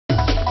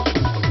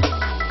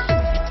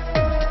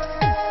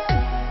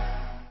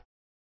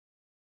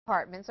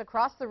departments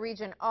across the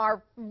region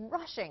are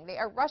rushing. They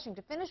are rushing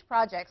to finish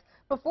projects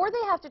before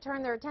they have to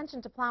turn their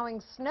attention to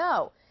plowing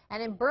snow.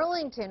 And in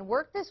Burlington,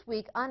 work this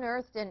week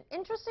unearthed an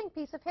interesting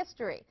piece of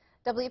history.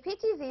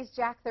 WPTZ's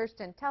Jack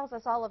Thurston tells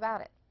us all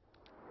about it.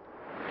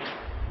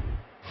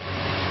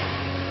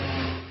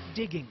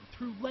 Digging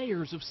through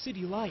layers of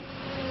city life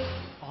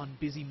on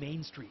busy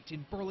Main Street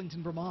in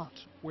Burlington,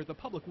 Vermont, where the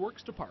Public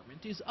Works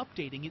Department is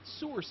updating its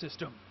sewer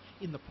system.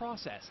 In the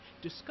process,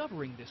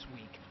 discovering this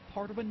week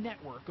part of a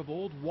network of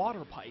old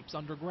water pipes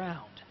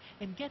underground.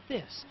 And get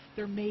this,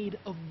 they're made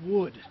of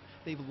wood.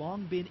 They've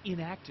long been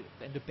inactive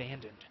and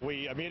abandoned.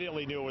 We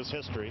immediately knew it was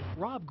history.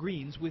 Rob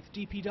Green's with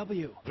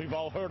DPW. We've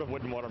all heard of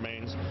wooden water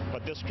mains,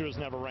 but this crew's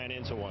never ran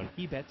into one.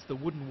 He bets the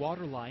wooden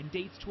water line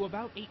dates to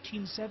about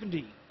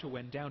 1870, to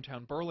when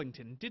downtown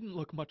Burlington didn't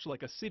look much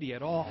like a city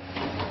at all.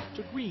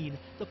 To Green,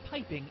 the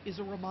piping is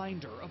a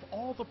reminder of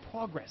all the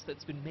progress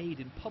that's been made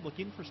in public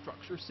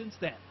infrastructure since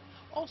then.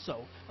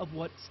 Also of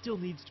what still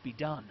needs to be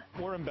done.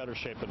 We're in better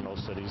shape than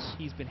most cities.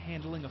 He's been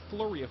handling a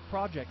flurry of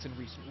projects in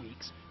recent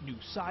weeks. New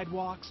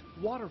sidewalks,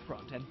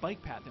 waterfront and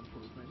bike path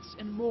improvements,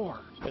 and more.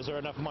 Is there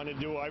enough money to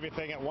do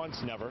everything at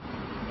once? Never.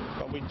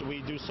 But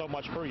we do so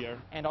much per year.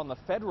 And on the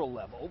federal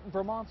level,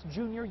 Vermont's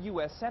junior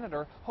U.S.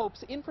 Senator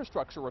hopes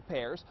infrastructure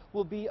repairs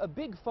will be a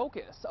big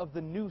focus of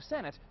the new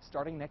Senate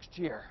starting next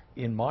year.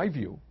 In my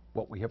view,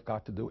 what we have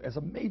got to do as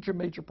a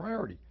major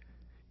priority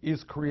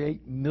is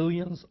create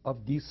millions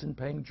of decent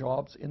paying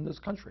jobs in this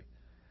country.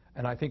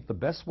 And I think the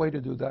best way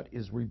to do that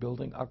is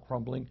rebuilding our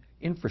crumbling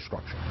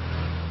infrastructure.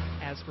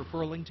 As for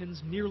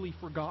Burlington's nearly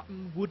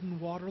forgotten wooden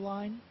water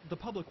line, the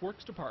Public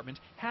Works Department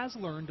has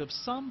learned of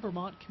some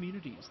Vermont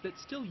communities that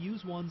still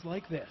use ones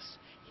like this.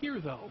 Here,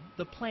 though,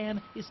 the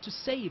plan is to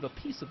save a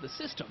piece of the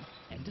system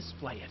and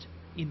display it.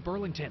 In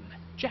Burlington,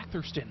 Jack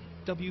Thurston,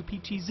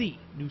 WPTZ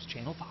News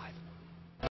Channel 5.